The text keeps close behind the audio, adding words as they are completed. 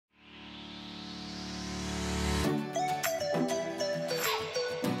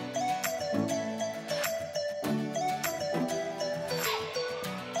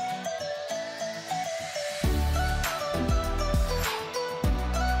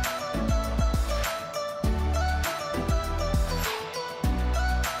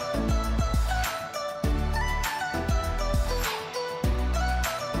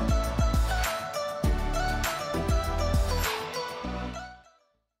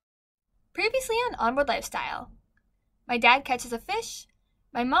Previously on Onboard Lifestyle. My dad catches a fish,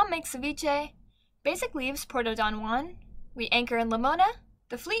 my mom makes ceviche, Basic leaves Puerto Don Juan, we anchor in Lamona,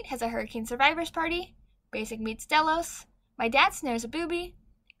 the fleet has a hurricane survivors party, Basic meets Delos, my dad snares a booby,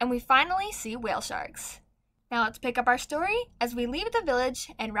 and we finally see whale sharks. Now let's pick up our story as we leave the village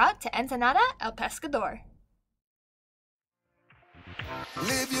en route to Ensenada El Pescador.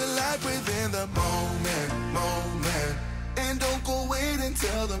 Live your life within the moment, and don't go wait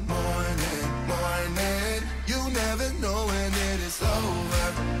until the morning. You never know when it is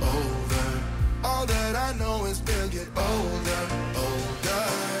over. All that I know is we'll get older.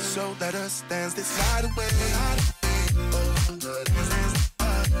 So let us dance this night away.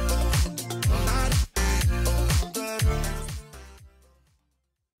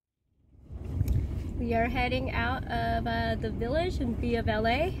 We are heading out of the village in Via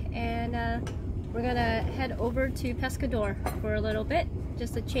LA, and we're gonna head over to Pescador for a little bit,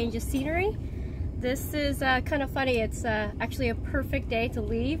 just a change of scenery. This is kind of funny. It's actually a perfect day to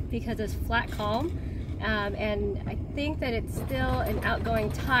leave because it's flat calm, and I think that it's still an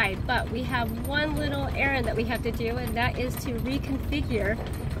outgoing tide, but we have one little errand that we have to do, and that is to reconfigure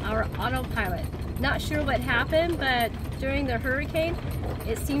our autopilot. Not sure what happened, but during the hurricane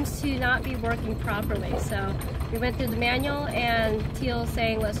it seems to not be working properly. So we went through the manual, and Teal's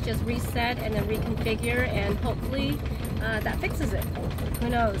saying let's just reset and then reconfigure, and hopefully that fixes it. Who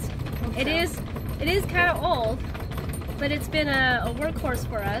knows? It is kind of old, but it's been a workhorse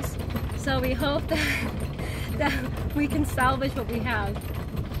for us, so we hope that we can salvage what we have.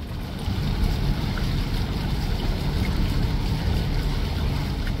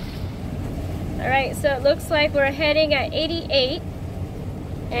 Alright, so it looks like we're heading at 88.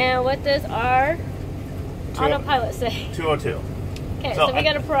 And what does our autopilot say? 202. Okay, so we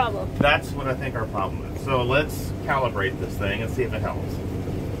got a problem. That's what I think our problem is. So let's calibrate this thing and see if it helps.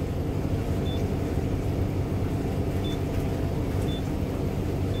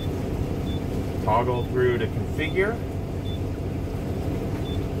 Toggle through to configure.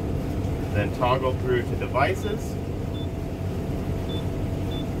 Then toggle through to devices.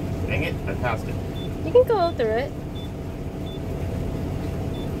 Dang it, I passed it. You can go through it.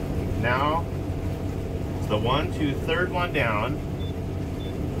 Now, it's the 1, 2, third one down.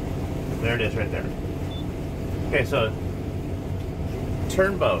 There it is right there. Okay, so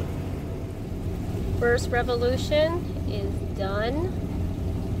turn boat. First revolution is done.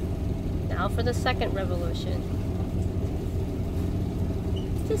 Now for the second revolution.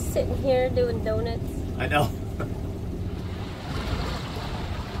 Just sitting here doing donuts. I know.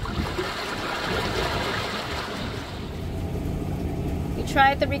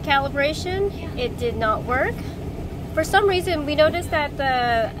 Tried the recalibration, it did not work. For some reason we noticed that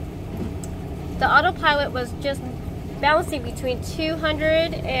the autopilot was just bouncing between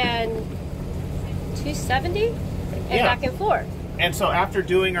 200 and 270 and back and forth. And so after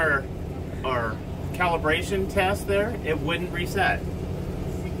doing our calibration test there, it wouldn't reset.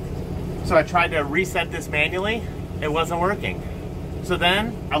 So I tried to reset this manually, it wasn't working. So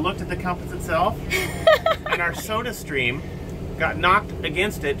then I looked at the compass itself and our soda stream got knocked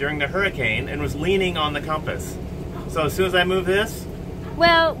against it during the hurricane and was leaning on the compass. So as soon as I move this...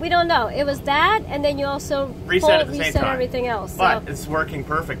 Well, we don't know. It was that, and then you also reset everything else. But it's working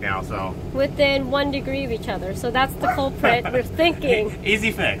perfect now, so... Within 1 degree of each other. So that's the culprit. We're thinking.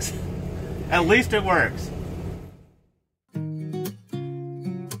 Easy fix. At least it works.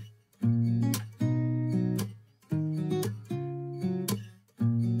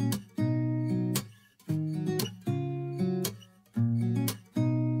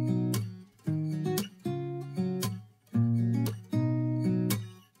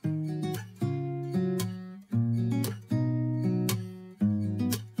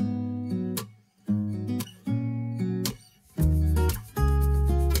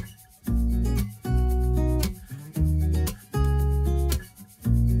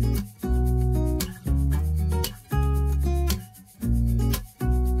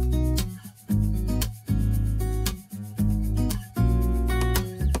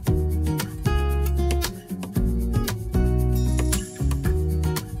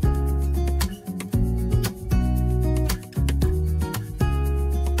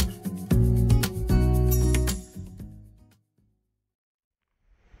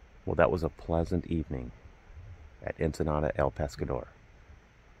 Well, that was a pleasant evening at Ensenada El Pescador.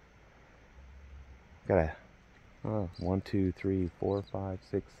 Got 1, 2, 3, 4, 5,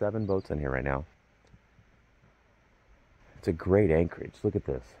 6, 7 boats in here right now. It's a great anchorage. Look at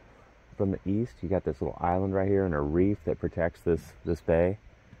this. From the east, you got this little island right here and a reef that protects this bay.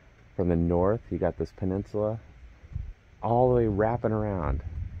 From the north, you got this peninsula all the way wrapping around.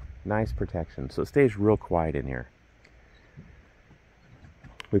 Nice protection. So it stays real quiet in here.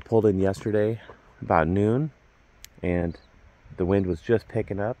 We pulled in yesterday about noon, and the wind was just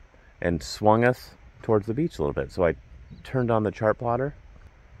picking up and swung us towards the beach a little bit. So I turned on the chart plotter,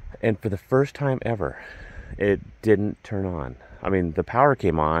 and for the first time ever, it didn't turn on. I mean, the power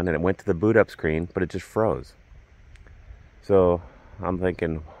came on and it went to the boot up screen, but it just froze. So I'm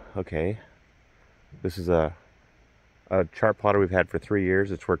thinking, okay, this is a chart plotter we've had for 3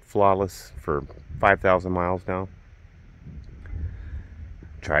 years. It's worked flawless for 5,000 miles now.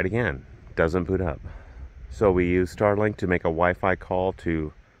 Try it again. Doesn't boot up. So we use STARLINK to make a Wi-Fi call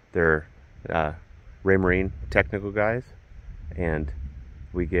to their Raymarine technical guys, and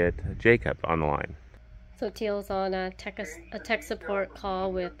we get Jacob on the line. So Teal's on a tech support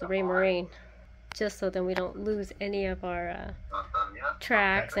call with the Raymarine, just so that we don't lose any of our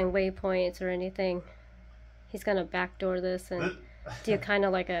tracks and waypoints or anything. He's gonna backdoor this and do kind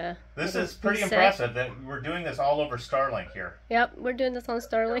of like a. This is pretty impressive that we're doing this all over STARLINK here. Yep, we're doing this on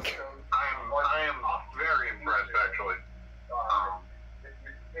STARLINK. I am very impressed, actually. I'm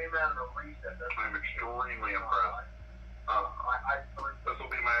extremely impressed.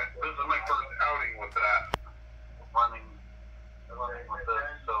 This is my first outing with that. Running with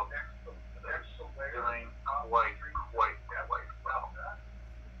this, so it's doing quite well.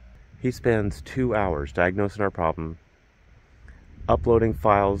 He spends 2 hours diagnosing our problem, uploading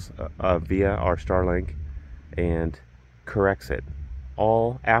files via our STARLINK, and corrects it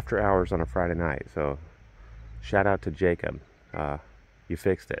all after hours on a Friday night. So shout out to Jacob. You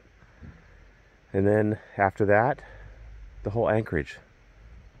fixed it. And then after that, the whole anchorage.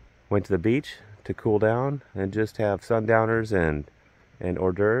 Went to the beach to cool down and just have sundowners and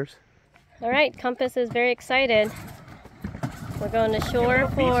hors d'oeuvres. All right, Compass is very excited. We're going to shore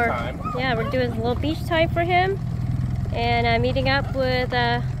for, yeah, we're doing a little beach time for him, and meeting up with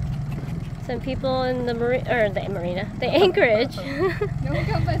some people in the the anchorage No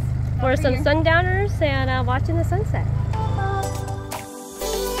compass. for some sundowners and watching the sunset.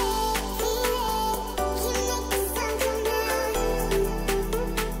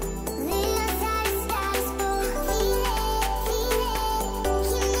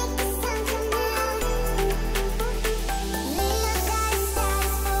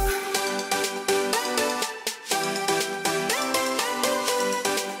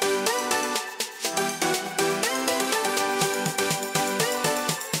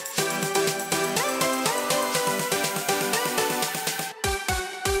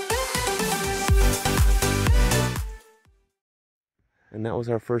 And that was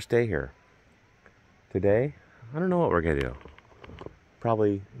our first day here. Today, I don't know what we're gonna do.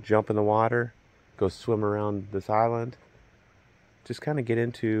 Probably jump in the water, go swim around this island, just kind of get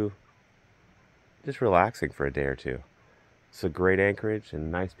into just relaxing for a day or two. It's a great anchorage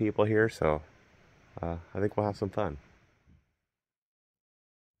and nice people here, so I think we'll have some fun.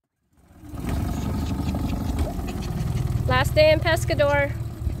 Last day in Pescador.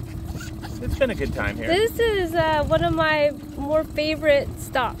 It's been a good time here. This is one of my more favorite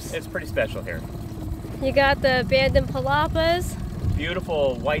stops. It's pretty special here. You got the abandoned palapas.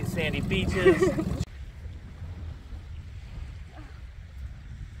 Beautiful white sandy beaches.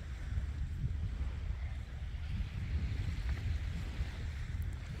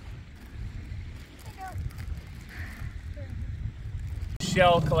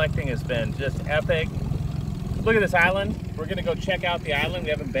 Shell collecting has been just epic. Look at this island. We're gonna go check out the island.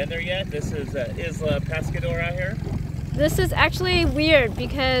 We haven't been there yet. This is Isla Pescador out here. This is actually weird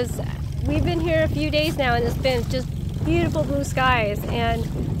because we've been here a few days now and it's been just beautiful blue skies, and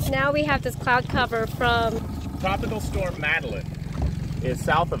now we have this cloud cover from Tropical Storm Madeline is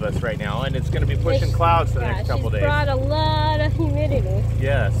south of us right now, and it's going to be pushing clouds for the next couple days. She's brought a lot of humidity.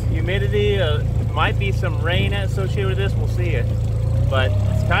 Yes, humidity. Might be some rain associated with this. We'll see it, but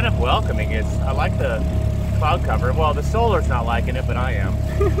it's kind of welcoming. I like the cloud cover. Well, the solar's not liking it, but I am.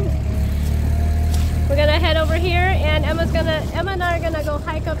 We're gonna head over here, and Emma and I are gonna go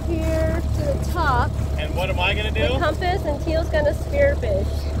hike up here to the top. And what am I gonna do? With Compass, and Teal's gonna spearfish.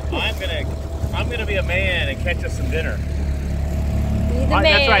 I'm gonna be a man and catch us some dinner. You the man.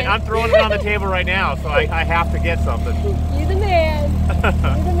 That's right. I'm throwing it on the table right now, so I have to get something. You the man.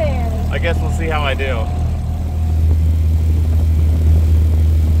 You the man. I guess we'll see how I do.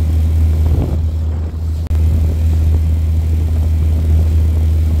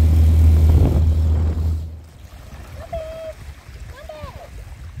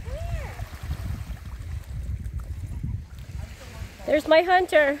 There's my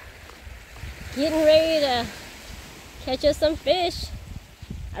hunter, getting ready to catch us some fish.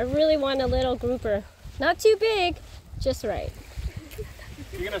 I really want a little grouper. Not too big, just right.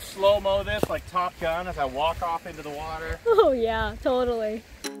 You're gonna slow-mo this like Top Gun as I walk off into the water. Oh yeah, totally.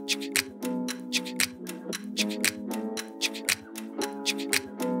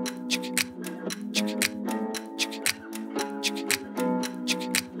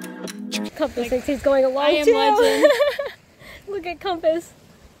 Compass thinks he's going along I am too. legend. Look at Compass.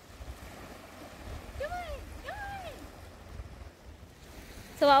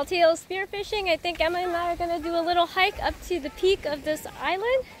 So while Teal's spearfishing, I think Emma and I are going to do a little hike up to the peak of this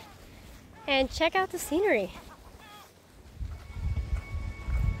island and check out the scenery.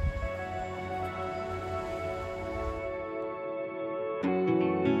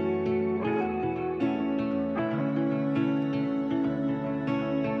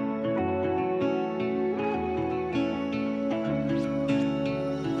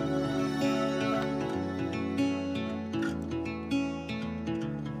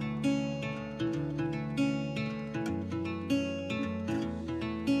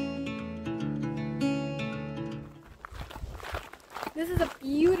 This is a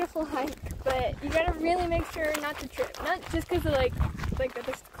beautiful hike, but you gotta really make sure not to trip. Not just because of like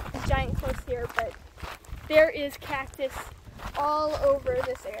this giant cliffs here, but there is cactus all over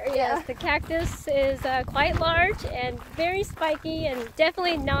this area. Yes, the cactus is quite large and very spiky and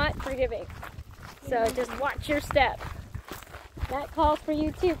definitely not forgiving. So just watch your step. That calls for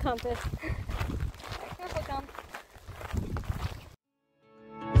you too, Compass. Careful, Gump.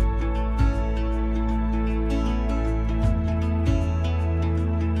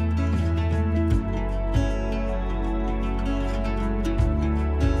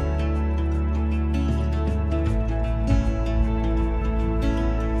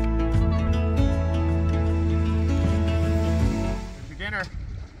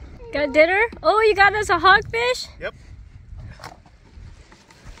 Got dinner? Oh, you got us a hogfish? Yep.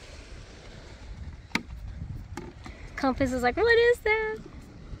 Compass is like, what is that?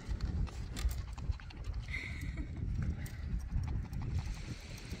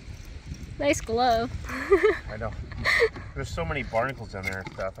 Nice glow. I know. There's so many barnacles down there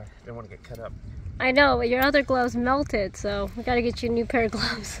and stuff. I didn't want to get cut up. I know, but your other gloves melted, so we gotta get you a new pair of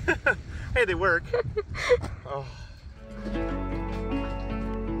gloves. Hey, they work. Oh.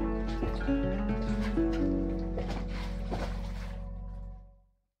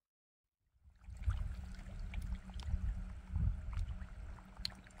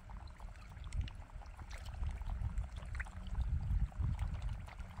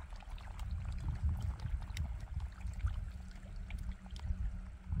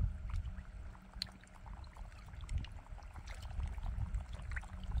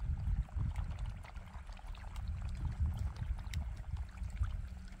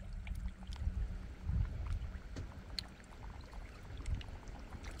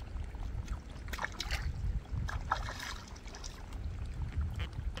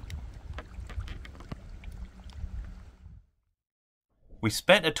 We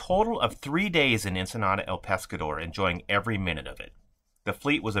spent a total of 3 days in Ensenada El Pescador, enjoying every minute of it. The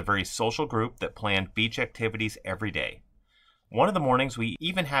fleet was a very social group that planned beach activities every day. One of the mornings, we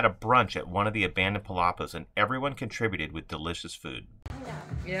even had a brunch at one of the abandoned palapas, and everyone contributed with delicious food.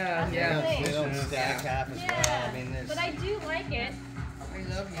 Yeah. They don't stack half as well. I mean, But I do like it. I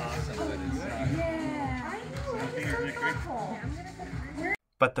love you. Awesome, but it's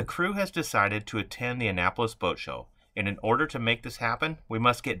But the crew has decided to attend the Annapolis Boat Show, and in order to make this happen, we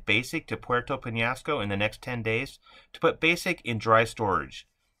must get Basic to Puerto Peñasco in the next 10 days to put Basic in dry storage.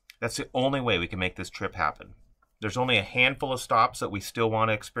 That's the only way we can make this trip happen. There's only a handful of stops that we still want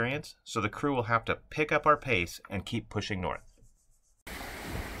to experience, so the crew will have to pick up our pace and keep pushing north.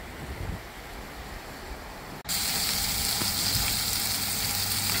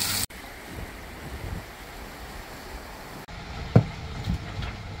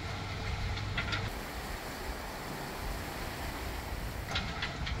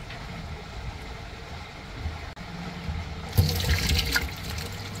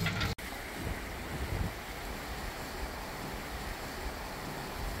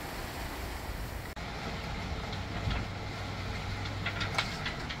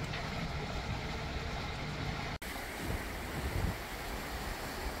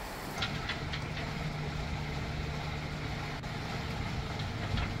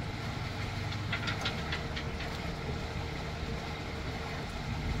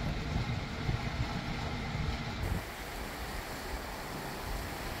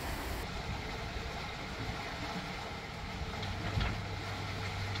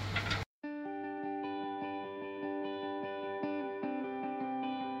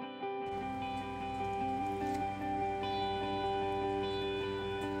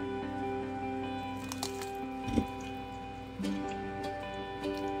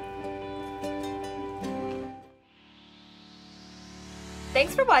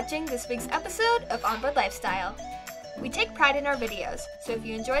 Thanks for watching this week's episode of Onboard Lifestyle. We take pride in our videos, so if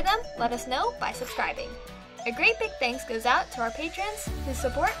you enjoy them, let us know by subscribing. A great big thanks goes out to our patrons whose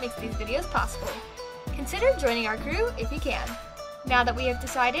support makes these videos possible. Consider joining our crew if you can. Now that we have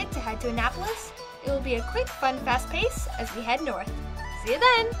decided to head to Annapolis, it will be a quick, fun, fast pace as we head north. See you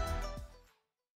then!